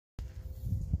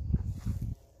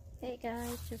Hey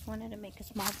guys, just wanted to make a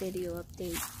small video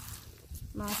update.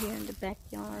 I'm out here in the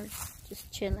backyard,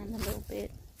 just chilling a little bit.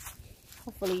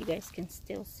 Hopefully you guys can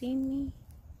still see me,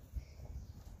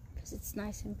 because it's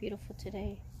nice and beautiful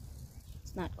today.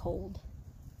 It's not cold.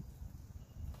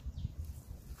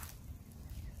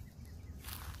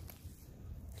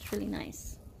 It's really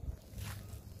nice.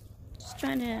 Just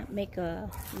trying to make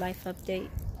a life update.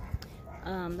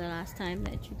 The last time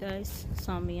that you guys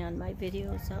saw me on my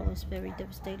videos, I was very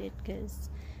devastated because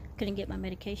I couldn't get my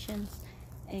medications,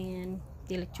 and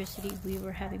the electricity, we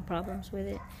were having problems with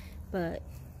it, but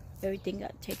everything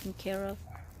got taken care of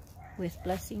with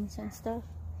blessings and stuff,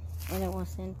 and it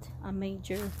wasn't a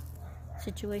major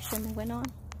situation that went on.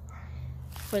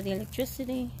 For the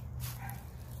electricity,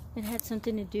 it had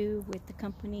something to do with the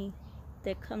company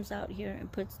that comes out here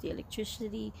and puts the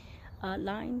electricity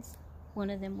lines. One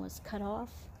of them was cut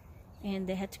off, and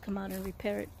they had to come out and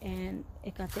repair it, and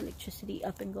it got the electricity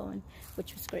up and going,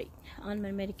 which was great. On my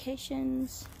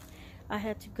medications, I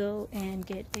had to go and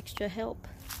get extra help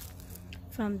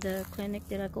from the clinic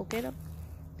that I go get them,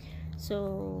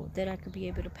 so that I could be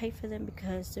able to pay for them,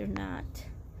 because they're not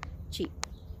cheap.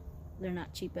 They're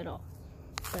not cheap at all.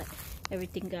 But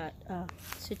everything got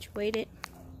situated,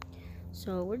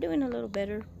 so we're doing a little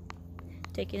better,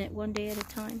 taking it one day at a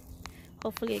time.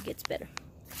 Hopefully it gets better.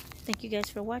 Thank you guys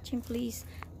for watching. Please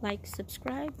like,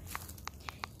 subscribe,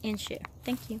 and share.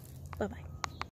 Thank you. Bye-bye.